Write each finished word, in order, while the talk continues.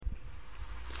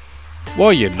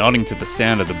While you're nodding to the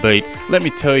sound of the beat, let me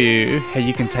tell you how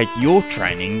you can take your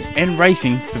training and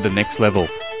racing to the next level.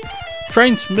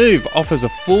 Train Smooth offers a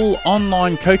full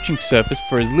online coaching service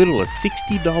for as little as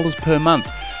 $60 per month.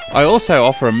 I also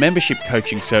offer a membership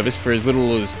coaching service for as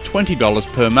little as $20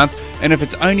 per month, and if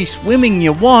it's only swimming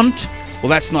you want, well,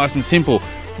 that's nice and simple.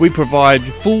 We provide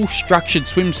full structured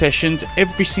swim sessions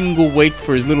every single week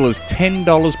for as little as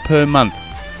 $10 per month.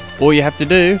 All you have to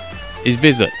do is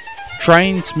visit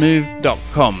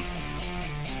trainsmooth.com.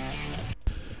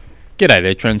 G'day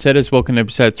there, trendsetters. Welcome to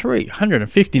episode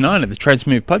 359 of the Train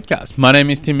Smooth podcast. My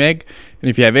name is Tim Egg, and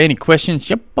if you have any questions,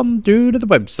 jump on through to the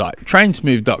website,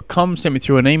 trainsmooth.com. Send me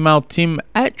through an email,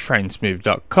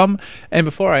 tim@trainsmooth.com. And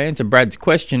before I answer Brad's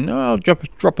question, I'll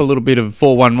drop a little bit of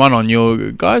 411 on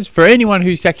you guys. For anyone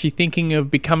who's actually thinking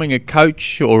of becoming a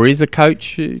coach or is a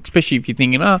coach, especially if you're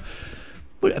thinking, I'd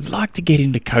like to get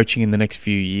into coaching in the next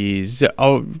few years.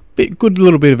 Good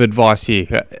little bit of advice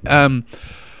here. I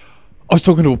was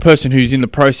talking to a person who's in the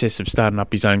process of starting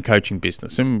up his own coaching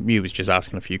business, and he was just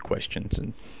asking a few questions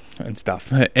and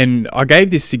stuff. And I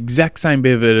gave this exact same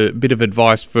bit of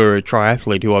advice for a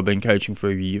triathlete who I've been coaching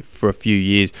for a few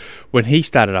years when he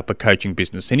started up a coaching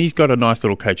business, and he's got a nice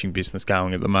little coaching business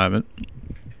going at the moment.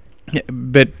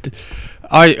 But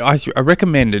I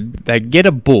recommended they get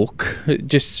a book,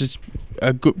 just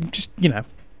a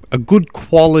good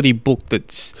quality book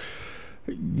that's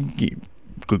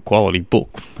good quality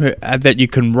book that you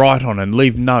can write on and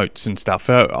leave notes and stuff.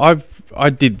 I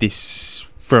did this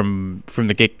from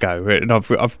the get-go, and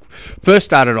I've first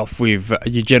started off with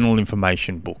your general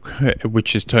information book,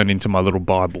 which has turned into my little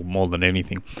Bible more than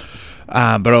anything.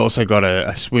 But I also got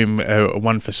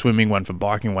one for swimming, one for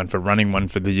biking, one for running, one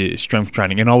for the strength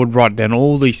training, and I would write down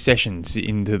all these sessions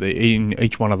in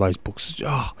each one of those books.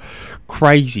 Oh,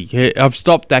 crazy! I've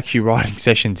stopped actually writing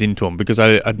sessions into them because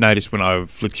I'd noticed when I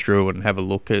flick through and have a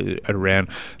look around,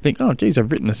 I think, oh, geez,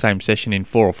 I've written the same session in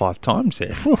 4 or 5 times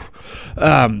there.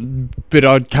 But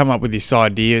I'd come up with this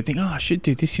idea, think, I should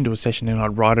do this into a session, and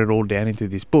I'd write it all down into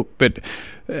this book. But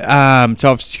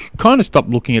so I've kind of stopped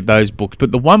looking at those books.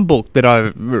 But the one book that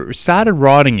I started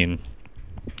writing in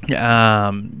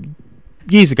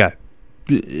years ago,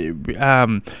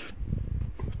 that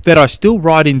I still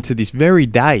write into this very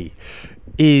day,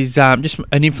 is just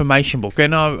an information book.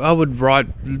 And I would write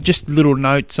just little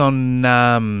notes on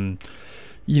power,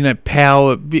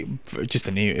 just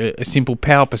a simple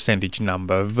power percentage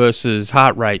number versus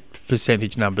heart rate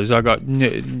percentage numbers. I got,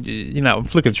 I'm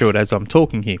flicking through it as I'm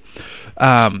talking here.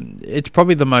 It's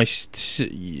probably the most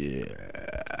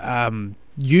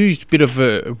used bit of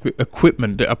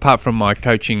equipment, apart from my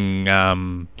coaching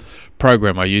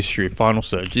program I use through Final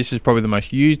Surge. This is probably the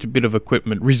most used bit of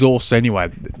equipment, resource anyway,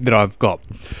 that I've got.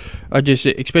 I just,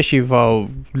 especially if I'll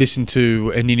listen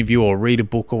to an interview or read a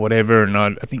book or whatever, and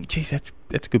I think, geez, that's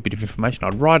a good bit of information.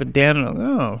 I'd write it down,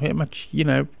 and how much,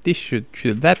 this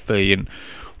should that be, and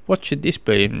what should this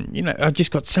be, and I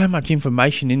just got so much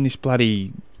information in this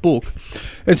bloody book,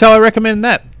 and so I recommend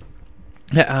that.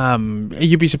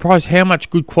 You'd be surprised how much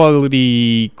good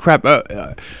quality crap.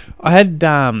 I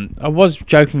was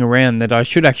joking around that I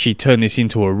should actually turn this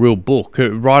into a real book,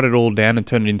 write it all down and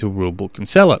turn it into a real book and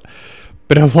sell it.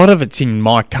 But a lot of it's in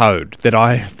my code that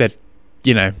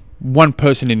one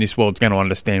person in this world's going to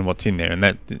understand what's in there, and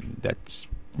that's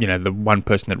the one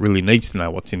person that really needs to know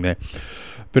what's in there.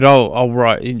 But I'll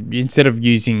write, instead of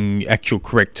using actual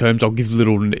correct terms, I'll give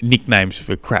little nicknames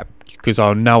for crap, because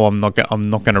I know I'm not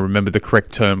going to remember the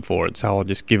correct term for it, so I'll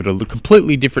just give it a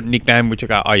completely different nickname, which I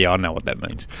go, oh yeah, I know what that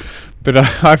means. But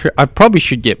I probably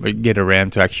should get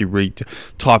around to actually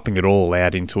typing it all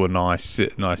out into a nice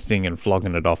thing and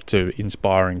flogging it off to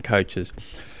inspiring coaches.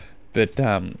 But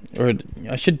or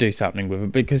I should do something with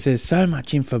it, because there's so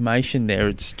much information there.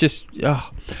 It's just,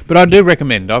 but I do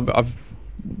recommend. I've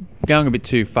going a bit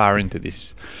too far into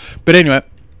this, but anyway,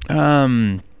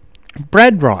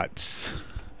 Brad writes,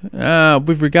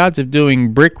 with regards of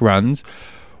doing brick runs,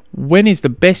 when is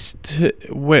it best to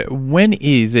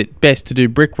do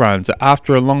brick runs?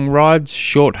 After a long rides,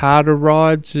 short, harder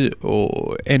rides,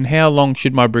 and how long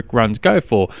should my brick runs go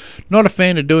for? Not a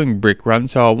fan of doing brick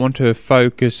runs, so I want to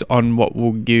focus on what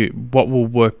will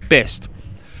work best.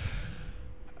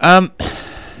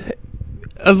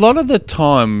 A lot of the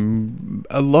time,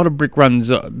 a lot of brick runs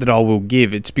that I will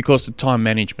give, it's because of time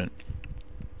management.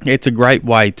 It's a great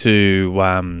way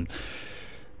to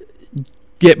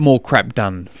get more crap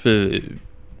done for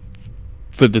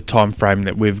the time frame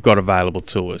that we've got available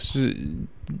to us. You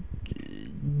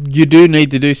do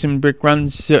need to do some brick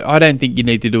runs. I don't think you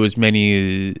need to do as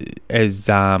many as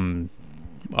I've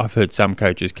heard some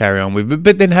coaches carry on with.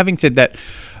 But then having said that,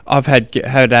 I've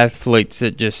had athletes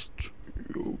that just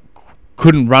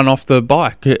couldn't run off the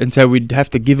bike, and so we'd have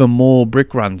to give them more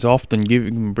brick runs. Often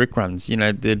giving them brick runs,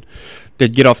 they'd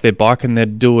get off their bike and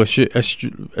they'd do a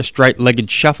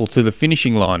straight-legged shuffle to the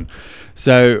finishing line.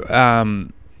 So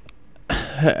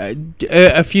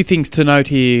a few things to note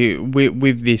here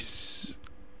with this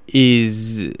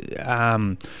is you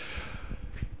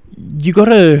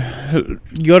gotta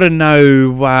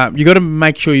know, you gotta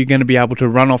make sure you're going to be able to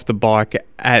run off the bike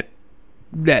at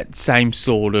that same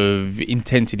sort of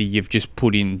intensity you've just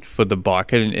put in for the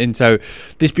bike, and so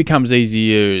this becomes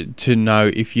easier to know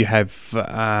if you have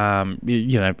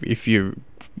if you're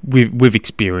with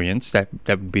experience. That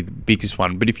would be the biggest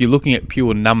one. But if you're looking at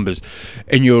pure numbers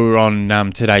and you're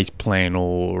on today's plan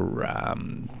or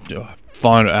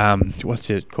what's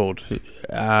it called,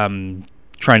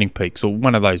 Training Peaks, or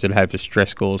one of those that have the stress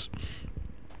scores,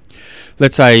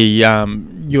 let's say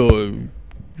you're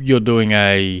doing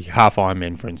a half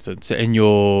Ironman, for instance, and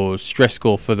your stress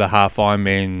score for the half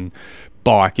Ironman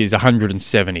bike is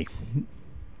 170.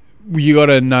 You got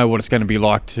to know what it's going to be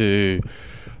like to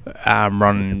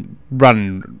run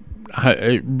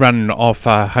off a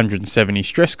 170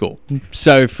 stress score.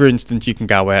 So, for instance, you can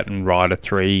go out and ride a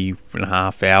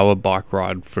 3.5 hour bike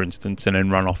ride, for instance, and then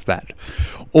run off that.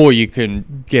 Or you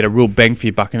can get a real bang for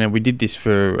your buck. And we did this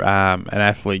for an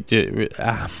athlete.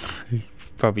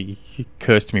 Probably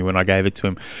cursed me when I gave it to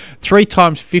him. 3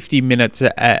 times 50 minutes.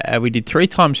 We did 3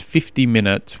 times 50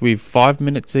 minutes with 5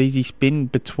 minutes easy spin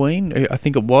between, I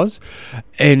think it was,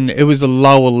 and it was a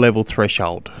lower level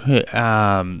threshold.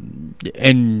 And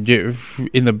in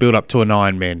the build up to an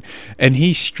Ironman, and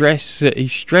his stress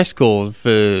score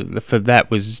for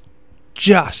that was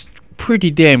just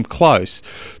pretty damn close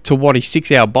to what his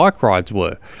 6-hour bike rides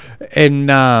were,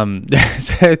 and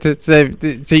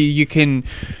so you can.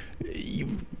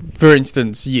 For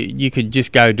instance, you could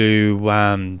just go do 2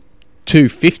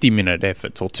 50-minute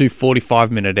efforts or 2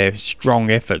 45-minute strong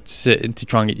efforts to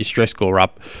try and get your stress score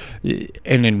up,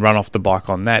 and then run off the bike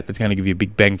on that. That's going to give you a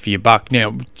big bang for your buck.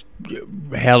 Now,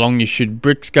 how long you should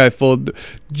bricks go for?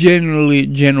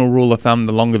 General rule of thumb,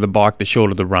 the longer the bike, the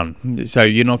shorter the run. So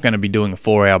you're not going to be doing a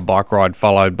 4-hour bike ride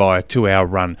followed by a 2-hour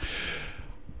run.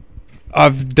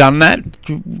 I've done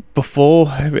that before.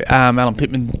 Alan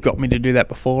Pittman got me to do that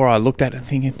before. I looked at it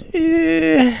thinking,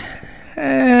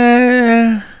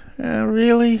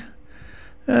 really?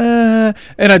 And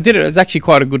I did it. It was actually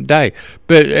quite a good day.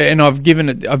 And I've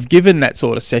given that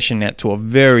sort of session out to a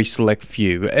very select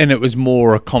few, and it was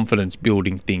more a confidence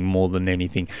building thing more than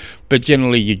anything. But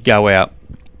generally, you'd go out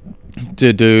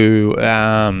to do,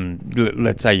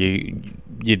 let's say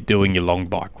you're doing your long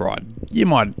bike ride. You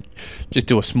might just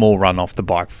do a small run off the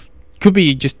bike. Could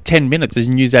be just 10 minutes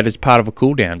and use that as part of a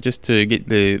cool down just to get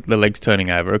the legs turning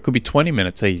over. It could be 20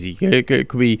 minutes easy. It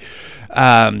could be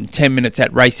 10 minutes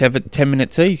at race effort, 10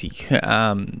 minutes easy.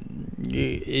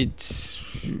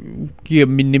 You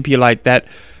manipulate that.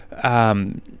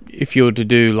 If you were to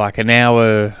do like an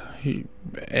hour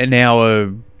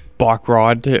bike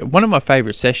ride, one of my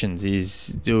favourite sessions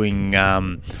is doing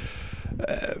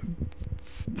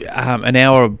an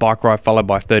hour bike ride followed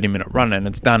by a 30-minute run, and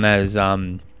it's done as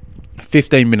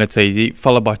 15 minutes easy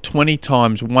followed by 20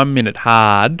 times 1 minute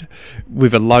hard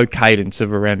with a low cadence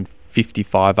of around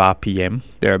 55 RPM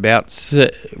thereabouts,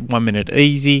 1 minute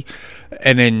easy,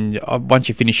 and then once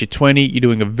you finish your 20, you're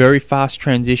doing a very fast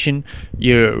transition.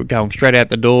 You're going straight out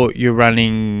the door. You're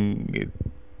running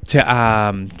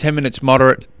to 10 minutes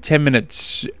moderate, 10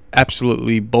 minutes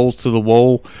absolutely balls to the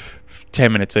wall,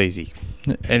 10 minutes easy.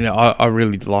 And I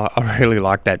really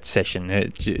like that session.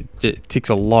 It ticks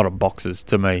a lot of boxes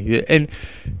to me. And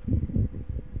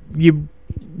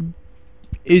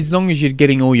as long as you're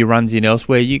getting all your runs in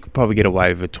elsewhere, you could probably get away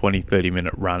with a 20-30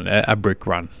 minute run, a brick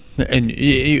run. And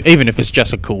even if it's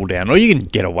just a cool down, or you can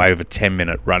get away with a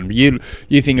 10-minute run. You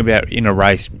think about in a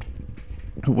race,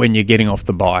 when you're getting off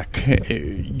the bike,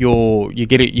 you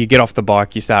get off the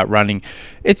bike, you start running.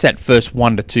 It's that first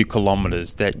 1 to 2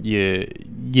 kilometers that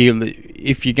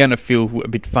if you're going to feel a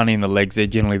bit funny in the legs, they're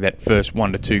generally that first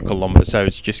 1 to 2 kilometers. So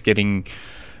it's just getting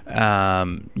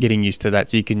used to that.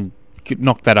 So you can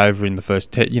knock that over in the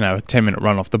first a 10-minute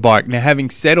run off the bike. Now, having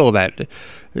said all that,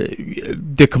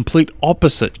 the complete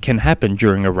opposite can happen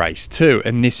during a race too,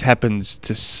 and this happens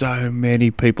to so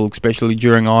many people, especially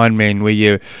during Ironman, where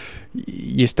you're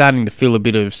starting to feel a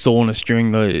bit of soreness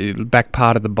during the back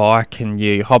part of the bike, and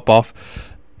you hop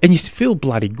off and you feel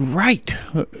bloody great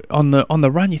on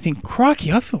the run. You think,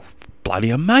 crikey, I feel bloody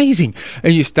amazing,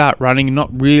 and you start running, not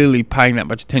really paying that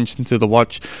much attention to the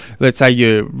watch. Let's say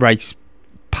your race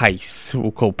pace,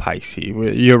 we'll call pace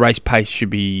here, your race pace should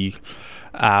be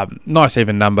Nice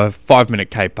even number,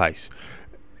 5-minute K pace.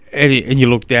 And you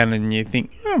look down and you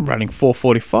think, I'm running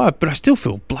 4:45, but I still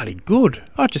feel bloody good.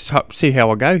 I'll just see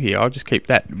how I go here. I'll just keep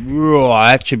that.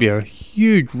 That should be a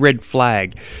huge red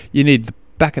flag. You need to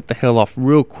back it the hell off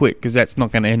real quick, because that's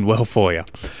not going to end well for you.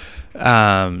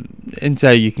 And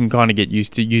so you can kind of get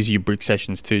used to using your brick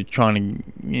sessions to trying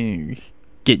to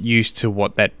get used to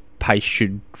what that pace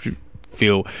should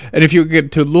feel. And if you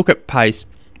get to look at pace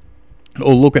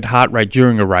or look at heart rate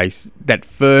during a race, that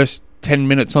first 10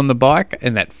 minutes on the bike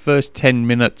and that first 10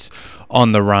 minutes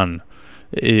on the run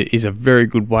is a very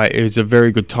good way. It's a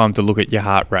very good time to look at your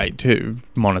heart rate, to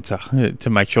monitor, to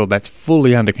make sure that's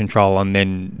fully under control, and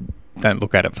then don't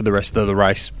look at it for the rest of the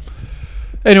race.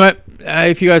 Anyway,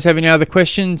 if you guys have any other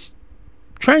questions,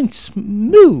 train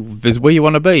smooth is where you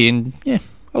want to be. And yeah,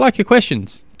 I like your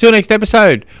questions. Till next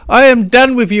episode, I am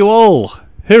done with you all.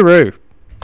 Hooroo.